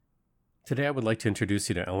Today I would like to introduce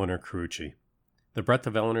you to Eleanor Carucci. The breadth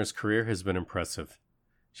of Eleanor's career has been impressive.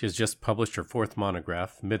 She has just published her fourth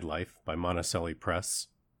monograph, Midlife, by Monticelli Press,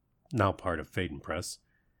 now part of Phaeton Press.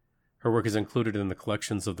 Her work is included in the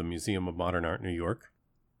collections of the Museum of Modern Art, New York,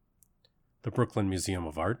 the Brooklyn Museum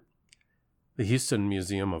of Art, the Houston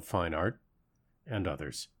Museum of Fine Art, and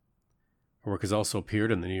others. Her work has also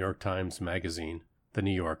appeared in the New York Times Magazine, The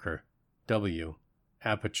New Yorker, W,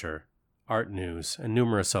 Aperture, Art News, and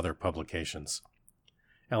numerous other publications.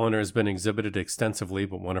 Eleanor has been exhibited extensively,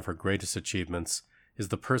 but one of her greatest achievements is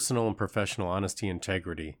the personal and professional honesty and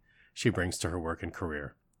integrity she brings to her work and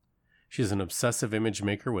career. She is an obsessive image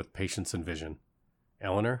maker with patience and vision.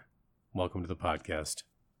 Eleanor, welcome to the podcast.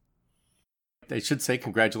 I should say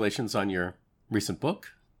congratulations on your recent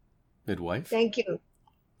book, Midwife. Thank you.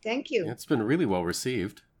 Thank you. It's been really well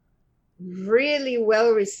received. Really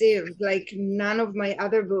well received, like none of my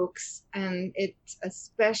other books. And it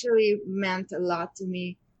especially meant a lot to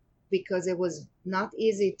me because it was not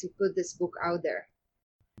easy to put this book out there.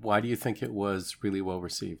 Why do you think it was really well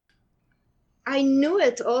received? I knew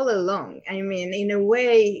it all along. I mean, in a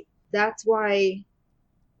way, that's why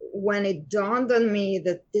when it dawned on me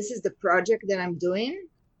that this is the project that I'm doing,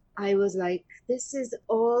 I was like, this is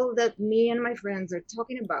all that me and my friends are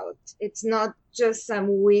talking about. It's not just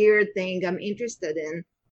some weird thing I'm interested in.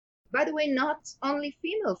 By the way, not only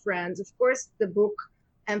female friends. Of course, the book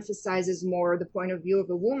emphasizes more the point of view of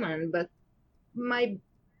a woman, but my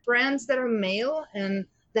friends that are male and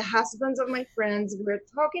the husbands of my friends were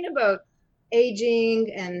talking about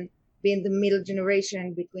aging and being the middle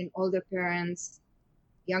generation between older parents,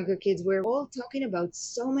 younger kids. We're all talking about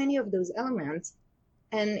so many of those elements.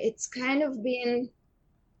 And it's kind of been,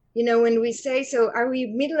 when we say, so are we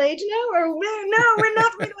middle-aged now? Or no, we're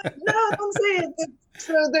not middle-aged. No, don't say it.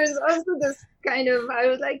 So there's also this kind of, I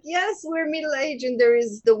was like, yes, we're middle-aged and there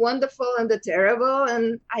is the wonderful and the terrible.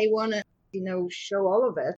 And I want to, show all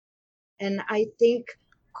of it. And I think,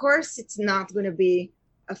 of course, it's not going to be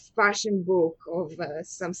a fashion book of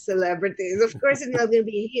some celebrities. Of course, it's not going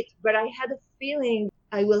to be a hit. But I had a feeling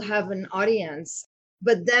I will have an audience.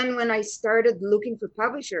 But then when I started looking for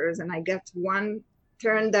publishers and I got one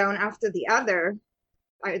turned down after the other,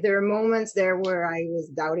 there are moments there where I was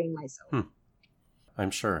doubting myself. I'm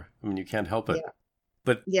sure. I mean, you can't help it. Yeah.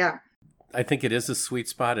 But yeah, I think it is a sweet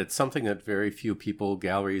spot. It's something that very few people,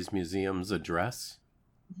 galleries, museums address.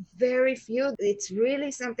 Very few. It's really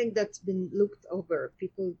something that's been looked over.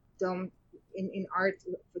 People don't, in art,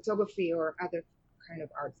 photography or other kind of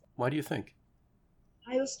art. Why do you think?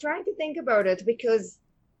 I was trying to think about it because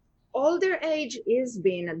older age is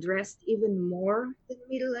being addressed even more than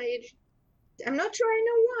middle age. I'm not sure I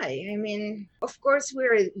know why. I mean, of course,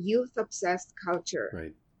 we're a youth-obsessed culture.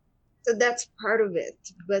 Right. So that's part of it.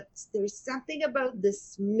 But there's something about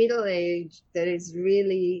this middle age that is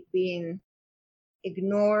really being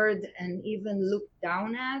ignored and even looked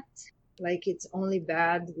down at, like it's only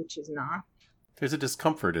bad, which is not. There's a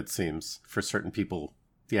discomfort, it seems, for certain people,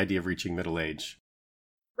 the idea of reaching middle age.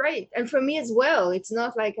 Right. And for me as well, it's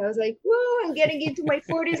not like I was like, whoa, I'm getting into my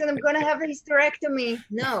 40s and I'm going to have a hysterectomy.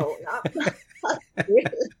 No, not really.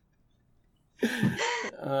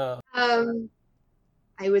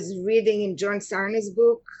 I was reading in John Sarna's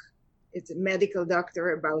book. It's a medical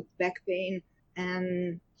doctor about back pain.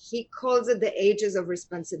 And he calls it the ages of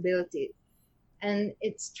responsibility. And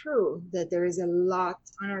it's true that there is a lot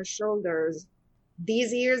on our shoulders.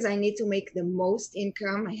 These years, I need to make the most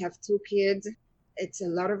income. I have 2 kids. It's a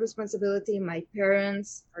lot of responsibility. My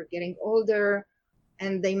parents are getting older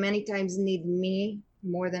and they many times need me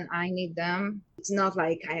more than I need them. It's not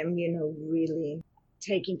like I am, really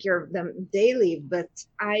taking care of them daily, but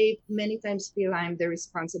I many times feel I'm the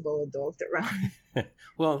responsible adult around.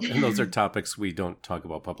 Well, and those are topics we don't talk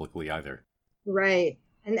about publicly either. Right.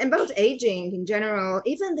 And about aging in general,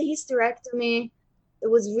 even the hysterectomy,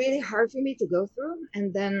 it was really hard for me to go through.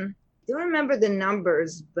 And then I don't remember the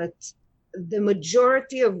numbers, but the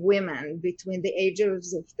majority of women between the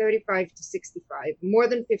ages of 35 to 65, more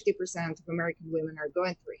than 50% of American women are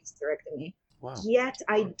going through hysterectomy. Wow. Yet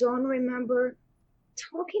I don't remember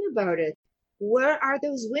talking about it. Where are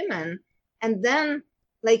those women? And then,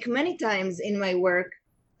 like many times in my work,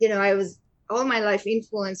 I was all my life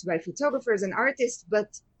influenced by photographers and artists, but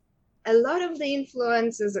a lot of the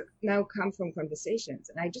influences now come from conversations.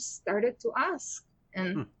 And I just started to ask.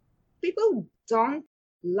 And people don't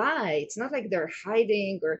lie. It's not like they're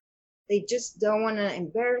hiding or they just don't want to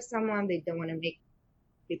embarrass someone. They don't want to make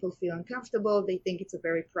people feel uncomfortable. They think it's a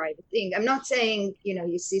very private thing. I'm not saying,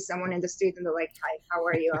 you see someone in the street and they're like, hi, how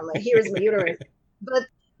are you? I'm like, here's my uterus. But,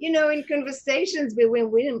 in conversations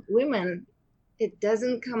between women, it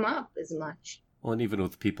doesn't come up as much. Well, and even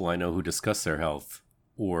with people I know who discuss their health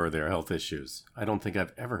or their health issues, I don't think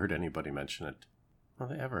I've ever heard anybody mention it.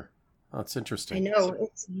 Not ever. Oh, it's I interesting. know,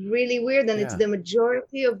 it's really weird, and it's Yeah. the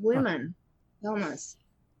majority of Huh. women, Thomas.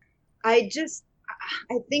 I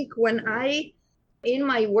think in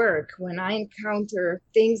my work, when I encounter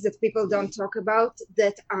things that people don't talk about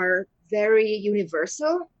that are very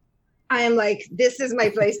universal, I am like, this is my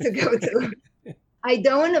place to go to. I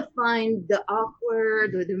don't want to find the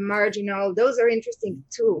awkward or the marginal. Those are interesting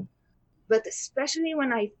too. But especially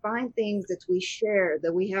when I find things that we share,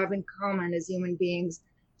 that we have in common as human beings,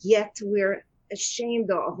 yet we're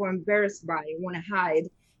ashamed of or embarrassed by, want to hide.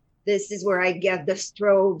 This is where I get the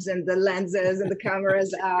strobes and the lenses and the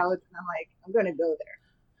cameras out. And I'm like, I'm going to go there.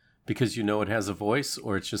 Because you know it has a voice,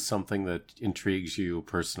 or it's just something that intrigues you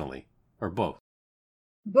personally, or both?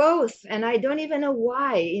 Both. And I don't even know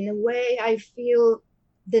why. In a way, I feel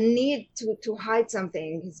the need to hide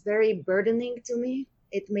something is very burdening to me.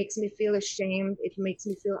 It makes me feel ashamed. It makes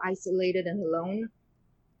me feel isolated and alone.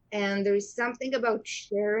 And there is something about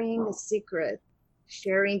sharing a secret,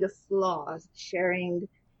 sharing a flaw, sharing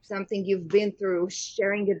something you've been through,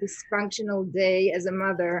 sharing a dysfunctional day as a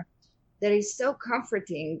mother that is so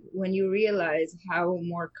comforting when you realize how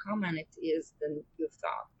more common it is than you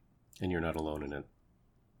thought. And you're not alone in it.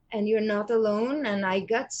 And you're not alone. And I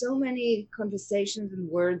got so many conversations and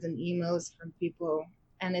words and emails from people,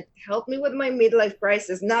 and it helped me with my midlife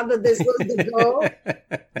crisis. Not that this was the goal.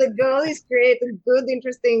 The goal is create a good,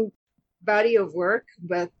 interesting body of work,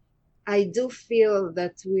 but I do feel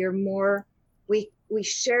that we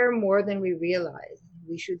share more than we realize.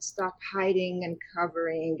 We should stop hiding and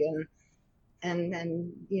covering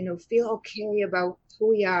and feel okay about who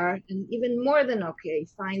we are, and even more than okay,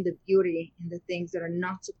 find the beauty in the things that are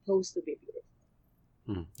not supposed to be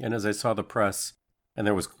beautiful. And as I saw the press, and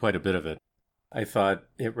there was quite a bit of it, I thought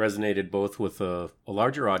it resonated both with a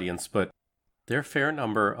larger audience, but there are a fair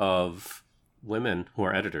number of women who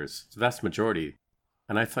are editors, the vast majority.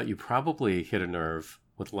 And I thought you probably hit a nerve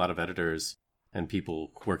with a lot of editors and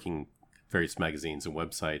people working various magazines and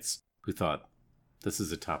websites who thought, this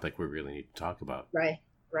is a topic we really need to talk about.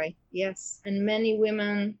 Right, yes. And many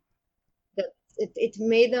women, that it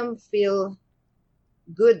made them feel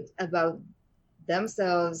good about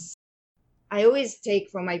themselves. I always take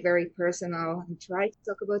from my very personal and try to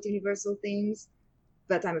talk about universal themes,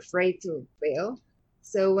 but I'm afraid to fail.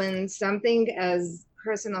 So when something as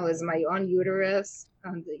personal as my own uterus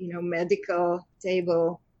on the medical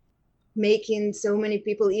table, making so many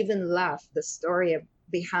people even laugh the story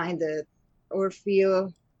behind it, or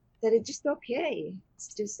feel that it's just okay.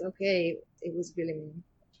 It's just okay. It was really meaningful.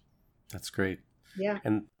 That's great. Yeah.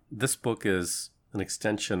 And this book is an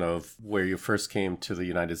extension of where you first came to the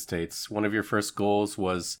United States. One of your first goals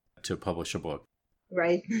was to publish a book.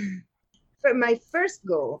 Right. For my first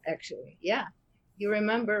goal, actually, yeah, you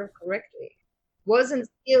remember correctly, was and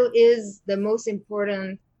still is the most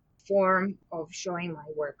important form of showing my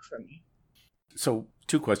work for me. So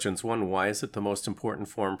 2 questions. One, why is it the most important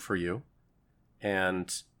form for you?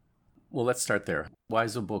 And, well, let's start there. Why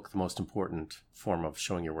is a book the most important form of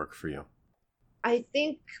showing your work for you? I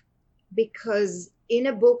think because in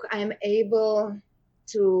a book, I'm able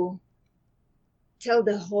to tell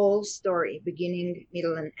the whole story, beginning,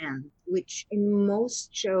 middle, and end, which in most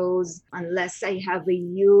shows, unless I have a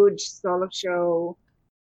huge solo show,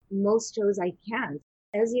 most shows I can't.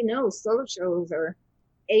 As you know, solo shows are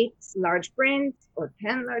 8 large print or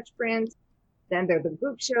 10 large print. Then there are the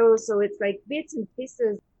group shows. So it's like bits and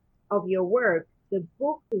pieces of your work. The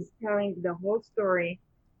book is telling the whole story.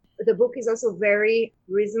 The book is also very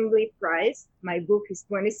reasonably priced. My book is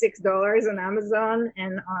 $26 on Amazon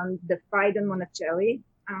and on the Fide and Monticelli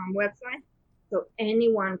website. So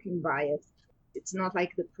anyone can buy it. It's not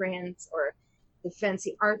like the print or the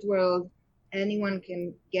fancy art world. Anyone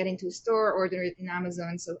can get into a store, order it in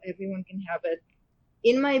Amazon, so everyone can have it.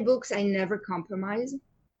 In my books, I never compromise.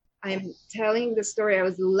 I'm telling the story. I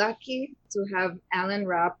was lucky to have Alan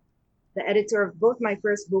Rapp, the editor of both my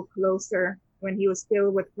first book, Closer, when he was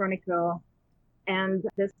still with Chronicle, and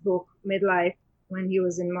this book, Midlife, when he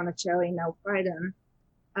was in Monticelli, now Fiden,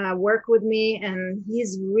 work with me, and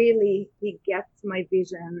he gets my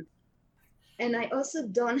vision. And I also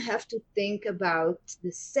don't have to think about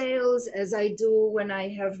the sales as I do when I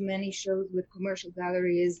have many shows with commercial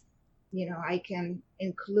galleries. I can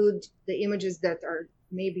include the images that are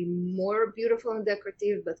maybe more beautiful and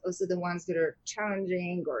decorative, but also the ones that are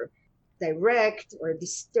challenging or direct or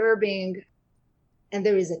disturbing. And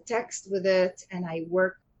there is a text with it, and I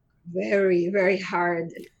work very, very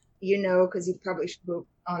hard, because you publish book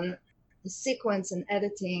on the sequence and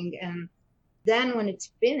editing. And Then when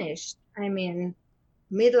it's finished, I mean,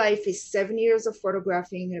 midlife is 7 years of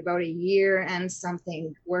photographing, about a year and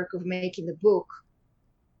something work of making the book.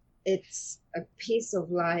 It's a piece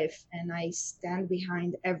of life, and I stand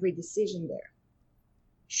behind every decision there.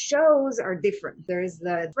 Shows are different. There's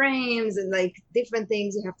the frames and like different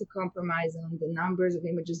things you have to compromise on, the numbers of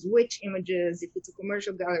images, which images, if it's a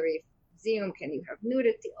commercial gallery, museum, can you have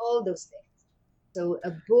nudity, all those things. So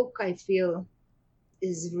a book, I feel,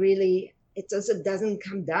 is really, it also doesn't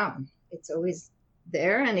come down. It's always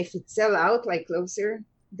there. And if it sell out like Closer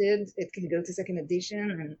did, it can go to second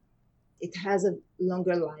edition and it has a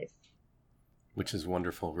longer life. Which is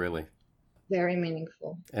wonderful, really. Very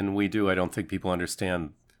meaningful. And I don't think people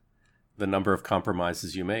understand the number of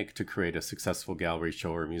compromises you make to create a successful gallery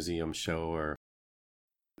show or museum show or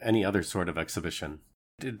any other sort of exhibition.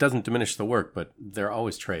 It doesn't diminish the work, but there are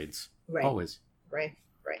always trades. Right. Always. Right.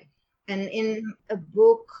 And in a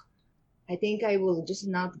book, I think I will just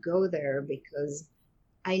not go there because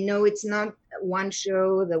I know it's not one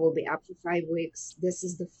show that will be up for 5 weeks. This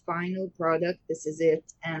is the final product. This is it.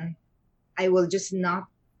 And I will just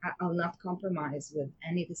I'll not compromise with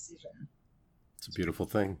any decision. It's a beautiful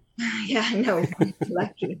thing. Yeah, I know. I'm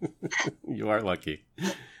lucky. You are lucky.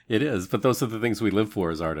 It is. But those are the things we live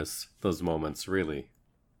for as artists, those moments, really.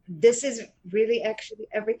 This is really actually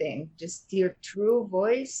everything. Just your true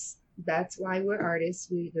voice. That's why we're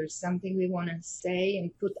artists. There's something we want to say and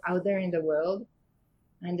put out there in the world.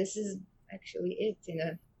 And this is actually it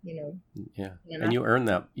Yeah. And you earn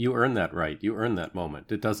that. You earn that right. You earn that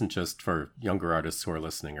moment. It doesn't just for younger artists who are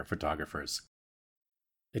listening or photographers.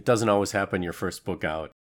 It doesn't always happen your first book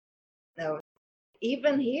out. No.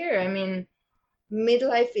 Even here, I mean,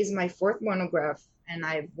 Midlife is my 4th monograph, and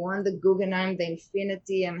I've won the Guggenheim, the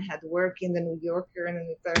Infinity, and had work in the New Yorker, and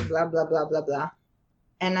the third, blah, blah, blah, blah, blah.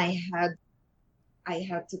 And I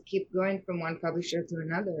had to keep going from one publisher to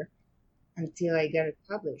another until I got it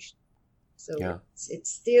published. So yeah. It's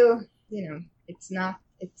still, it's not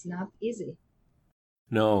easy.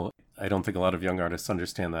 No, I don't think a lot of young artists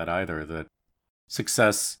understand that either, that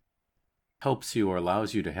success helps you or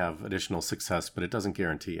allows you to have additional success, but it doesn't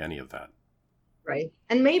guarantee any of that. Right.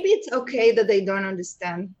 And maybe it's okay that they don't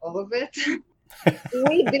understand all of it.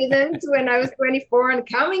 We didn't when I was 24 and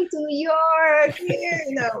coming to New York,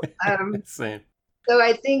 Same. So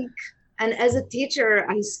I think, and as a teacher,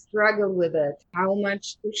 I struggle with it, how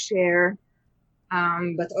much to share.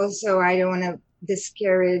 But also I don't want to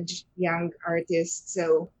discourage young artists.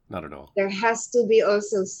 So not at all. There has to be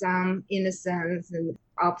also some innocence and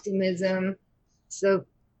optimism. So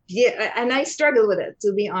yeah, and I struggle with it,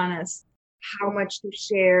 to be honest. How much to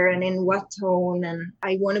share and in what tone. And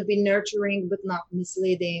I want to be nurturing, but not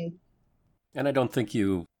misleading. And I don't think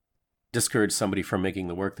you discourage somebody from making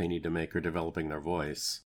the work they need to make or developing their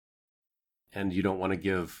voice. And you don't want to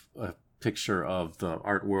give a picture of the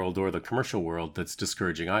art world or the commercial world that's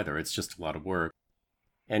discouraging either. It's just a lot of work.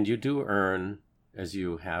 And you do earn, as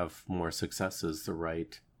you have more successes, the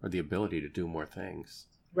right or the ability to do more things.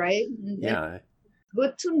 Right? Yeah.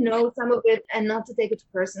 Good to know some of it and not to take it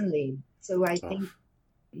personally. So I think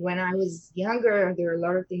when I was younger, there are a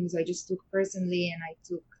lot of things I just took personally, and I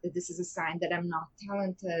took that this is a sign that I'm not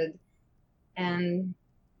talented. And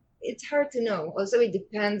it's hard to know. Also, it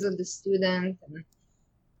depends on the student and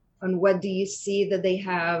on what do you see that they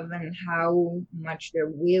have and how much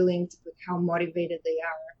they're willing to put, how motivated they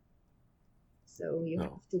are. So you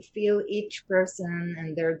have to feel each person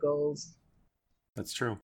and their goals. That's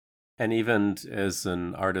true. And even as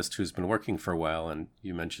an artist who's been working for a while, and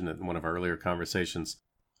you mentioned it in one of our earlier conversations,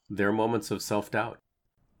 there are moments of self-doubt.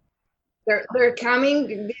 They're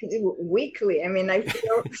coming weekly. I mean, I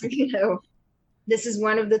feel, this is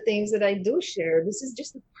one of the things that I do share. This is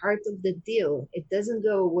just a part of the deal. It doesn't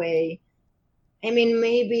go away. I mean,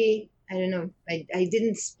 maybe, I don't know, I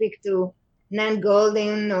didn't speak to Nan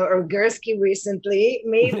Goldin or Gursky recently.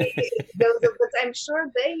 Maybe those, but I'm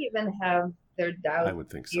sure they even have their doubts. I would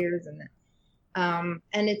think so. And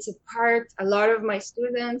it's a lot of my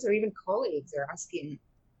students or even colleagues are asking,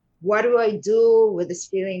 what do I do with this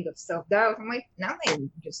feeling of self-doubt? I'm like,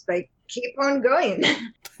 nothing, just like keep on going.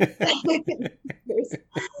 There's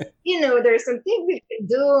some things you can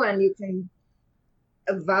do and you can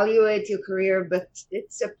evaluate your career, but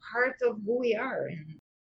it's a part of who we are. And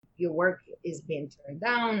your work is being turned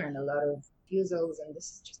down and a lot of refusals, and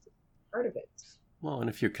this is just a part of it. Well, and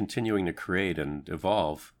if you're continuing to create and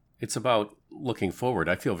evolve, it's about looking forward.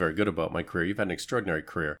 I feel very good about my career. You've had an extraordinary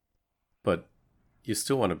career, but you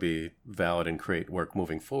still want to be valid and create work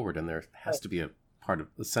moving forward. And there has to be a part of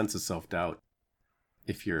the sense of self-doubt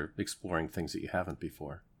if you're exploring things that you haven't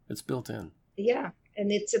before. It's built in. Yeah.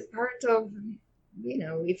 And it's a part of,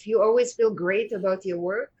 if you always feel great about your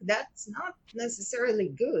work, that's not necessarily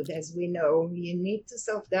good. As we know, you need to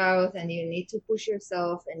self-doubt and you need to push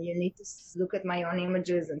yourself and you need to look at my own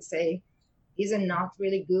images and say, these are not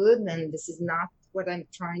really good and this is not what I'm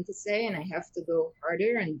trying to say, and I have to go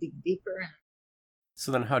harder and dig deeper.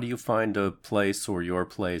 So then how do you find a place or your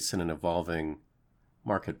place in an evolving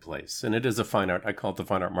marketplace? And it is a fine art, I call it the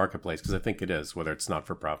fine art marketplace because I think it is, whether it's not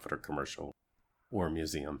for profit or commercial or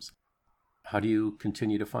museums. How do you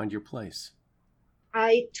continue to find your place?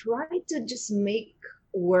 I try to just make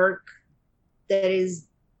work that is,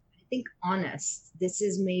 I think, honest. This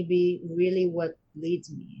is maybe really what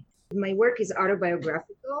leads me. My work is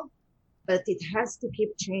autobiographical, but it has to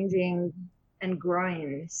keep changing and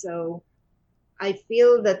growing. So I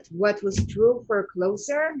feel that what was true for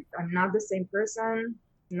Closer, I'm not the same person,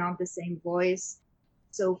 not the same voice.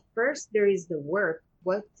 So first there is the work.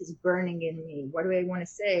 What is burning in me? What do I want to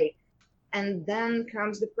say? And then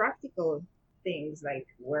comes the practical things like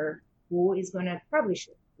who is going to publish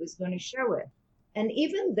it? Who's going to show it? And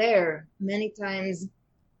even there, many times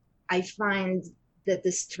I find that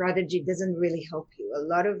the strategy doesn't really help you. A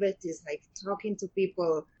lot of it is like talking to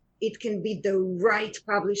people. It can be the right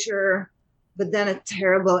publisher, but then a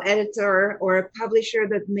terrible editor, or a publisher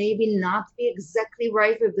that maybe not be exactly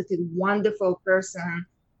right, but a wonderful person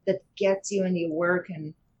that gets you in your work.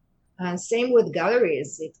 And same with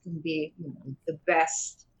galleries. It can be the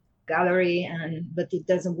best gallery, but it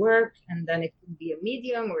doesn't work. And then it can be a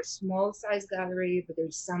medium or small size gallery, but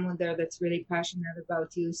there's someone there that's really passionate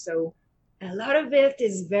about you. So a lot of it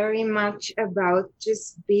is very much about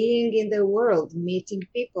just being in the world, meeting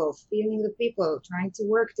people, feeling the people, trying to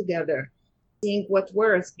work together, seeing what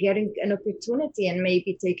works, getting an opportunity and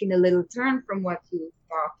maybe taking a little turn from what you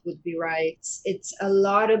thought would be right. It's a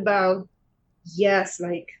lot about, yes,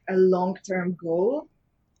 like a long-term goal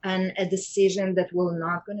and a decision that will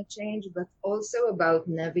not going to change, but also about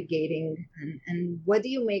navigating and what do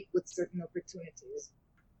you make with certain opportunities.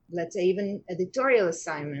 Let's say even editorial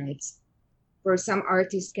assignments for some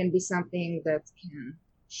artists can be something that can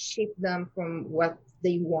shift them from what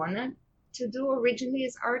they wanted to do originally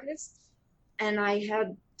as artists. And I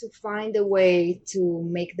had to find a way to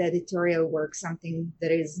make the editorial work something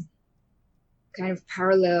that is kind of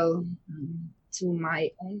parallel to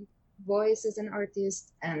my own voice as an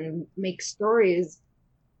artist and make stories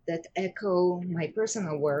that echo my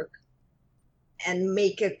personal work and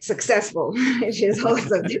make it successful, which is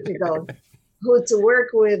also difficult. Who to work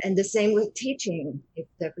with, and the same with teaching if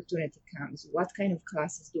the opportunity comes. What kind of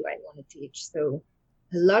classes do I want to teach? So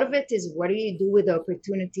a lot of it is what do you do with the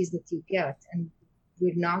opportunities that you get? And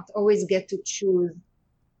we not always get to choose.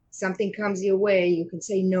 Something comes your way, you can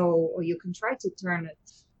say no, or you can try to turn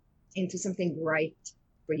it into something right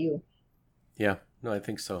for you. Yeah, no, I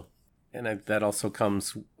think so. And that also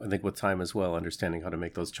comes, I think, with time as well, understanding how to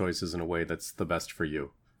make those choices in a way that's the best for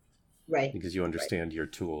you. Right. Because you understand your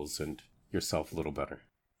tools and yourself a little better.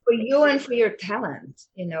 For you and for your talent,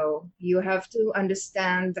 you have to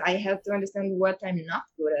understand, I have to understand what I'm not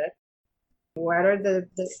good at. What are the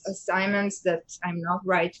assignments that I'm not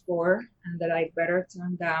right for and that I better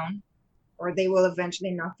turn down, or they will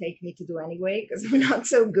eventually not take me to do anyway because I'm not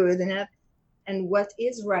so good in it. And what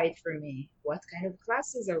is right for me? What kind of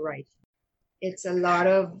classes are right? It's a lot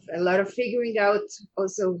of figuring out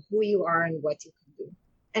also who you are and what you can do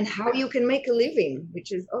and how you can make a living,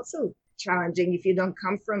 which is also challenging if you don't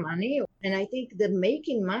come from money. And I think that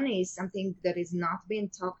making money is something that is not being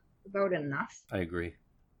talked about enough. I agree.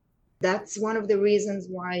 That's one of the reasons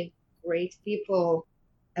why great people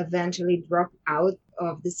eventually drop out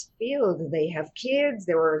of this field. They have kids,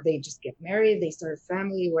 or they just get married, they start a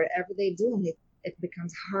family, whatever they do, and it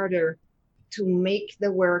becomes harder to make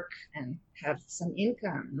the work and have some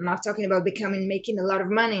income. I'm not talking about making a lot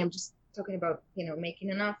of money. I'm just talking about, making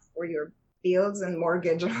enough for your bills and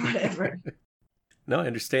mortgage or whatever. No, I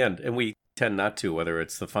understand. And we tend not to, whether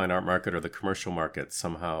it's the fine art market or the commercial market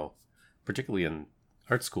somehow, particularly in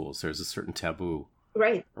art schools, there's a certain taboo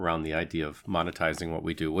right around the idea of monetizing what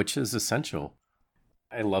we do, which is essential.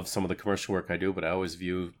 I love some of the commercial work I do, but I always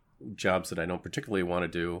view jobs that I don't particularly want to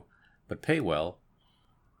do, but pay well,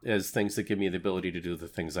 as things that give me the ability to do the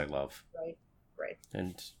things I love. Right.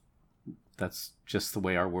 And that's just the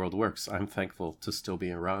way our world works. I'm thankful to still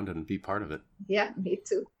be around and be part of it. Yeah, me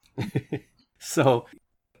too. So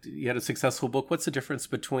you had a successful book. What's the difference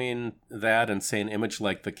between that and, say, an image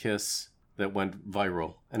like The Kiss that went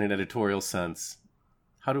viral in an editorial sense?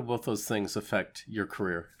 How do both those things affect your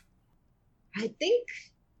career? I think,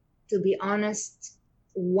 to be honest,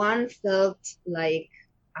 one felt like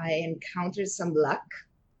I encountered some luck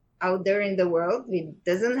out there in the world. It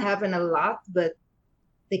doesn't happen a lot, but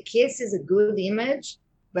the kiss is a good image,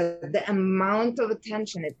 but the amount of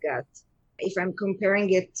attention it got, if I'm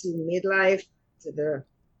comparing it to midlife, to the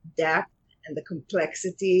depth and the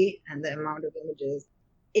complexity and the amount of images,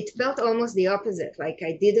 it felt almost the opposite. Like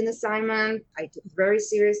I did an assignment, I took it very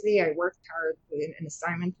seriously, I worked hard with an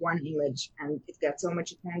assignment, one image, and it got so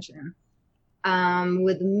much attention.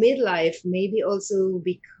 With midlife, maybe also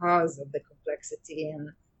because of the complexity and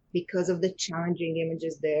because of the challenging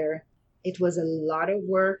images there, it was a lot of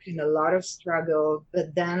work and a lot of struggle.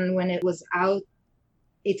 But then when it was out,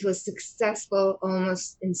 it was successful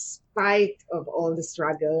almost in spite of all the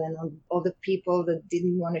struggle and all the people that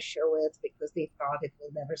didn't want to show it because they thought it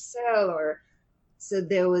would never sell. Or so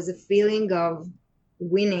there was a feeling of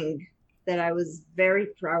winning that I was very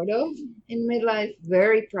proud of in midlife,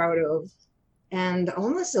 very proud of, and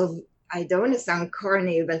almost of, I don't want to sound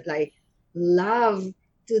corny, but like love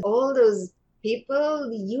to all those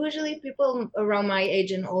people, usually people around my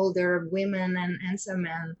age and older, women and some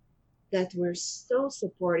men, that were so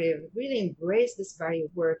supportive, really embraced this body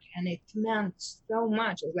of work, and it meant so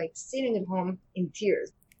much. I was like sitting at home in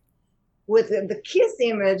tears. With the kiss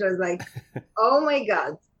image, I was like, oh my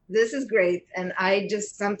God, this is great. And I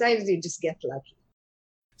just, sometimes you just get lucky.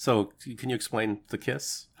 So can you explain the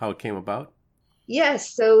kiss, how it came about?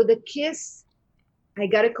 Yes, so the kiss, I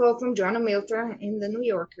got a call from Joanna Milter in the New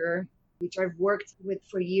Yorker, which I've worked with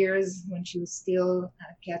for years when she was still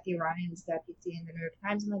Kathy Ryan's deputy in the New York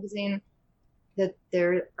Times Magazine, that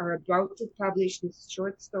they are about to publish this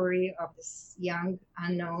short story of this young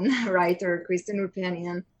unknown writer, Kristen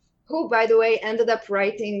Rupanian, who, by the way, ended up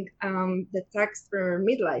writing the text for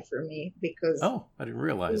Midlife for me because I didn't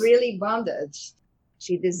realize. Really bonded.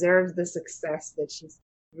 She deserves the success, that she's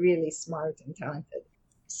really smart and talented.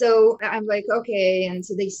 So I'm like, okay. And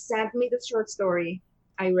so they sent me the short story.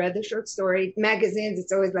 I read the short story. Magazines,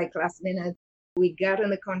 it's always like last minute. We got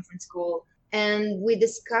on a conference call and we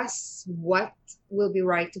discussed what will be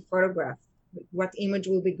right to photograph, what image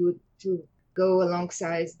will be good to go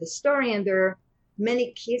alongside the story. And there are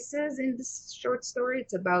many kisses in this short story.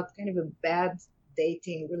 It's about kind of a bad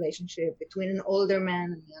dating relationship between an older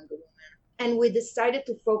man and a younger woman. And we decided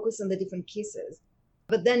to focus on the different kisses.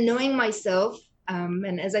 But then knowing myself,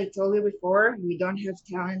 and as I told you before, we don't have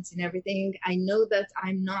talents in everything. I know that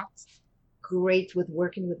I'm not great with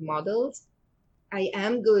working with models. I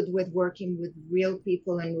am good with working with real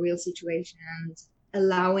people and real situations,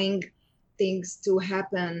 allowing things to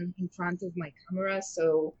happen in front of my camera.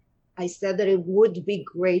 So I said that it would be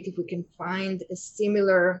great if we can find a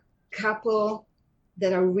similar couple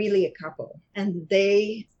that are really a couple. And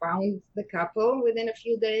they found the couple within a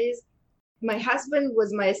few days. My husband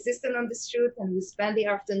was my assistant on the shoot, and we spent the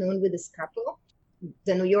afternoon with this couple.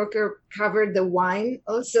 The New Yorker covered the wine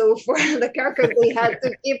also for the couple. They had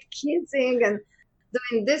to keep kissing and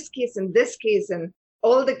doing this kiss and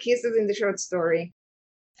all the kisses in the short story.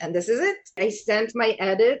 And this is it. I sent my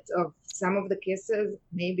edit of some of the kisses,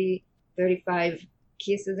 maybe 35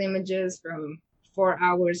 kisses images from 4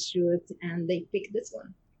 hours shoot, and they picked this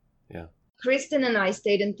one. Yeah. Kristen and I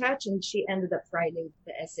stayed in touch, and she ended up writing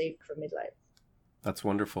the essay for Midlife. That's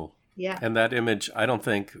wonderful. Yeah. And that image, I don't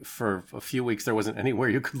think for a few weeks there wasn't anywhere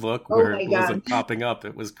you could look where it wasn't popping up.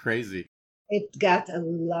 It was crazy. It got a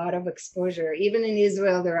lot of exposure. Even in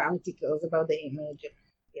Israel, there are articles about the image.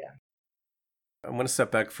 Yeah. I want to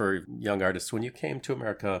step back for young artists. When you came to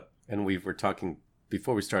America, and we were talking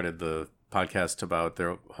before we started the podcast about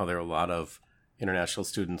how there are a lot of international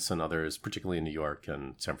students and others, particularly in New York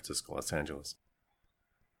and San Francisco, Los Angeles.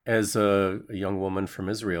 As a young woman from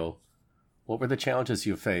Israel, what were the challenges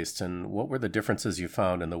you faced, and what were the differences you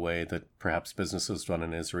found in the way that perhaps business was run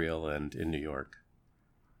in Israel and in New York?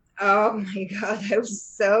 Oh my God, I was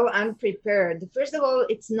so unprepared. First of all,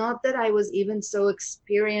 it's not that I was even so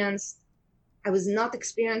experienced. I was not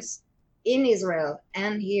experienced in Israel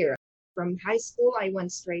and here. From high school, I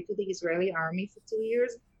went straight to the Israeli army for 2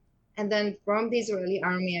 years. And then from the Israeli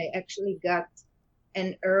army, I actually got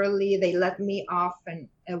they let me off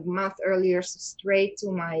a month earlier, so straight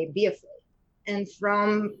to my BFA. And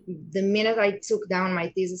from the minute I took down my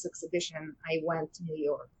thesis exhibition, I went to New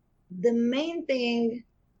York. The main thing,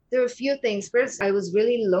 there were a few things. First, I was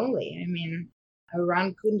really lonely. I mean,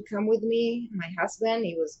 Aran couldn't come with me. My husband,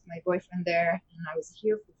 he was my boyfriend there. And I was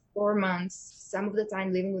here for 4 months, some of the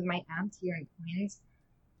time living with my aunt here in Queens.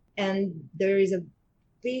 And there is a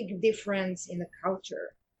big difference in the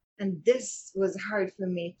culture. And this was hard for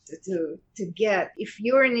me to get. If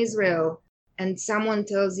you're in Israel and someone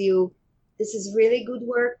tells you, this is really good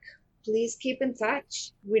work, please keep in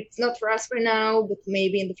touch. It's not for us for now, but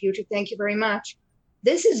maybe in the future, thank you very much.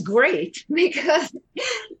 this is great because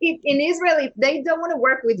if in Israel, if they don't want to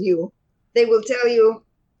work with you, they will tell you,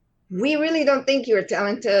 we really don't think you're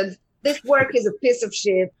talented. This work is a piece of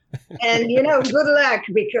shit. And, good luck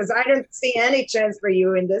because I don't see any chance for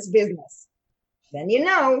you in this business. Then,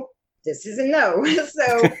 this is a no.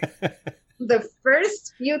 So the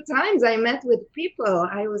first few times I met with people,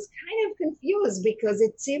 I was kind of confused because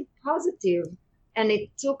it seemed positive. And it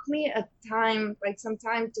took me some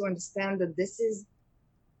time to understand that this is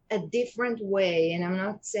a different way. And I'm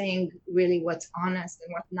not saying really what's honest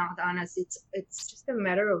and what's not honest. It's just a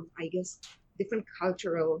matter of, I guess, different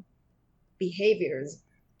cultural behaviors.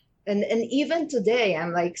 And even today,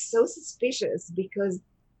 I'm like so suspicious because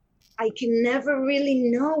I can never really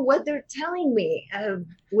know what they're telling me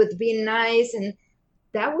with being nice. And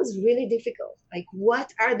that was really difficult. Like,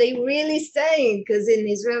 what are they really saying? Because in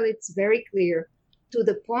Israel, it's very clear, to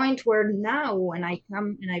the point where now when I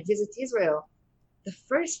come and I visit Israel, the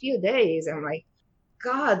first few days, I'm like,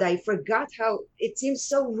 God, I forgot how it seems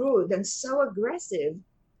so rude and so aggressive.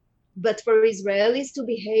 But for Israelis to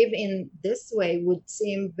behave in this way would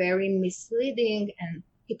seem very misleading and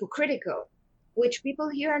hypocritical, which people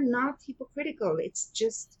here are not hypocritical. It's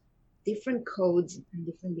just different codes and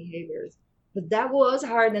different behaviors. But that was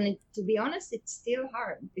hard. And to be honest, it's still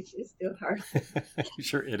hard. It is still hard.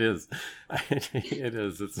 Sure, it is. It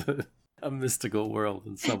is. It's a mystical world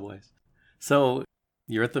in some ways. So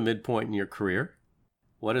you're at the midpoint in your career.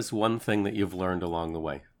 What is one thing that you've learned along the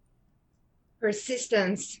way?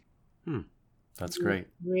 Persistence. That's great.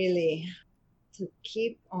 Really, to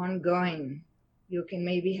keep on going. You can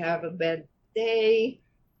maybe have a bad day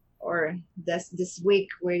or this week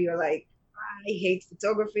where you're like, I hate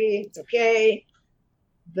photography, it's okay.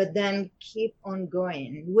 But then keep on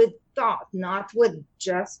going with thought, not with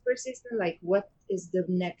just persistence, like what is the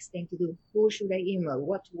next thing to do? Who should I email?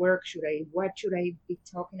 What should I be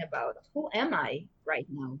talking about? Who am I right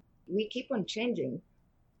now? We keep on changing,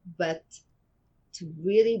 but to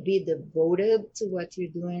really be devoted to what you're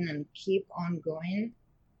doing and keep on going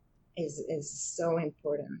is so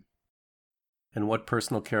important. And what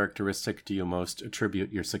personal characteristic do you most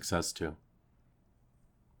attribute your success to?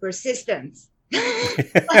 Persistence.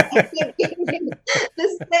 The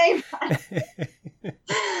same.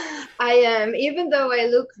 I am, even though I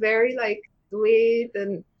look very like sweet,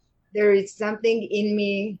 and there is something in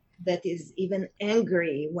me that is even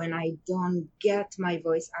angry when I don't get my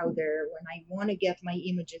voice out there, when I want to get my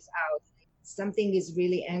images out. Something is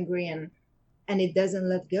really angry and it doesn't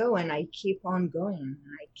let go, and I keep on going.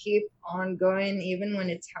 I keep on going even when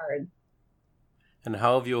it's hard. And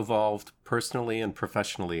how have you evolved personally and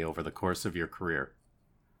professionally over the course of your career?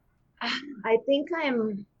 I think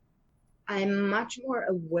I'm much more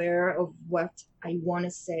aware of what I want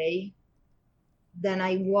to say than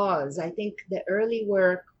I was. I think the early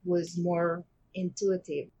work was more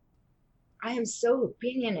intuitive. I am so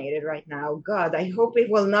opinionated right now. God, I hope it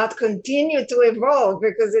will not continue to evolve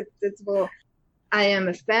because it will. I am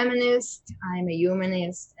a feminist, I'm a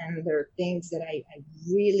humanist, and there are things that I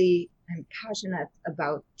really am passionate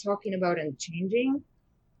about talking about and changing.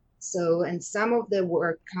 So, and some of the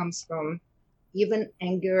work comes from even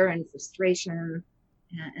anger and frustration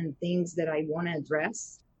and things that I want to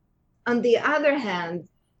address. On the other hand,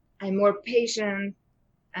 I'm more patient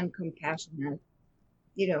and compassionate.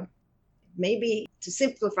 Maybe to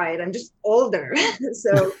simplify it, I'm just older.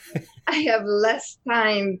 So I have less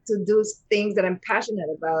time to do things that I'm passionate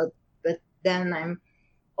about. But then I'm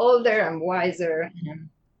older, I'm wiser, and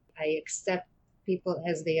I accept people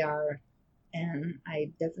as they are. And I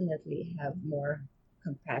definitely have more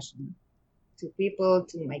compassion to people,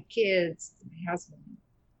 to my kids, to my husband.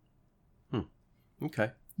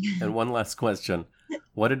 Okay. And one last question.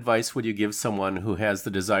 What advice would you give someone who has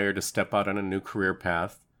the desire to step out on a new career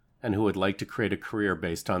path and who would like to create a career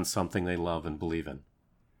based on something they love and believe in?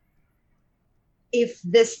 If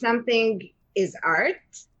this something is art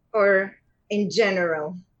or in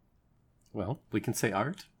general? Well, we can say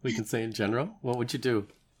art. We can say in general. What would you do?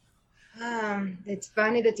 It's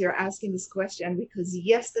funny that you're asking this question because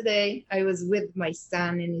yesterday I was with my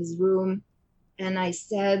son in his room and I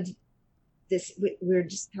said this, we were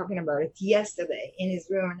just talking about it yesterday in his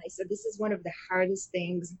room, and I said, this is one of the hardest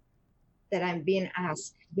things that I'm being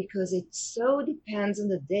asked because it so depends on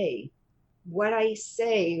the day. What I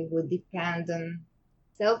say would depend on,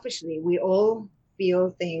 selfishly, we all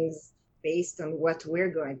feel things based on what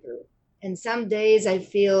we're going through. And some days I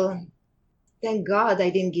feel, thank God I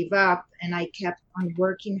didn't give up and I kept on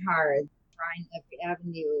working hard, trying every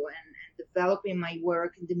avenue and developing my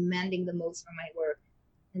work and demanding the most from my work.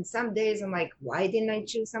 And some days I'm like, why didn't I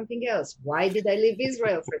choose something else? Why did I leave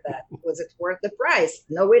Israel for that? Was it worth the price?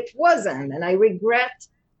 No, it wasn't. And I regret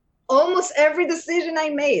almost every decision I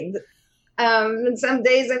made. And some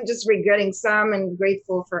days I'm just regretting some and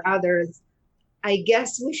grateful for others. I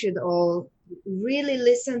guess we should all really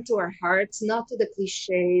listen to our hearts, not to the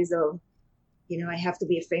cliches of, I have to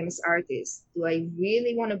be a famous artist. Do I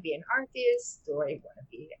really want to be an artist? Do I want to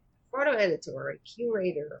be a photo editor or a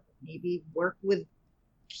curator? Maybe work with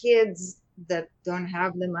kids that don't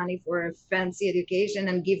have the money for a fancy education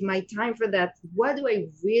and give my time for that. What do I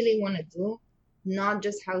really want to do? Not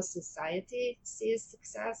just how society sees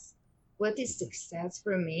success. What is success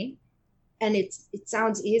for me? And it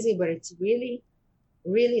sounds easy, but it's really,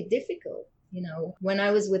 really difficult. When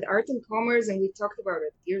I was with Art and Commerce, and we talked about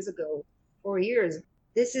it years ago, 4 years,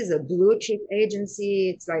 this is a blue chip agency.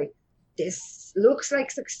 It's like, this looks like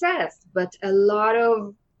success, but a lot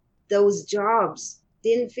of those jobs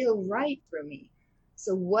didn't feel right for me.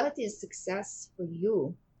 So what is success for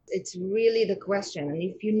you? It's really the question. And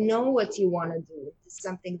if you know what you want to do, it's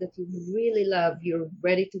something that you really love, you're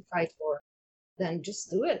ready to fight for, then just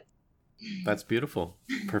do it. That's beautiful.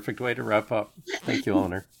 Perfect way to wrap up. Thank you,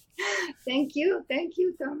 Eleanor. Thank you,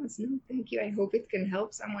 Thomas. No, thank you. I hope it can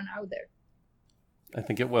help someone out there. I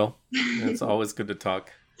think it will. It's always good to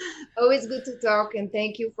talk. Always good to talk, and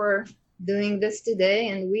thank you for doing this today.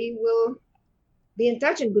 And we will be in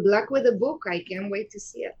touch, and good luck with the book. I can't wait to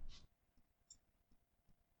see it.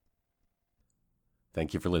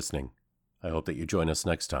 Thank you for listening. I hope that you join us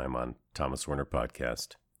next time on Thomas Werner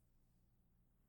Podcast.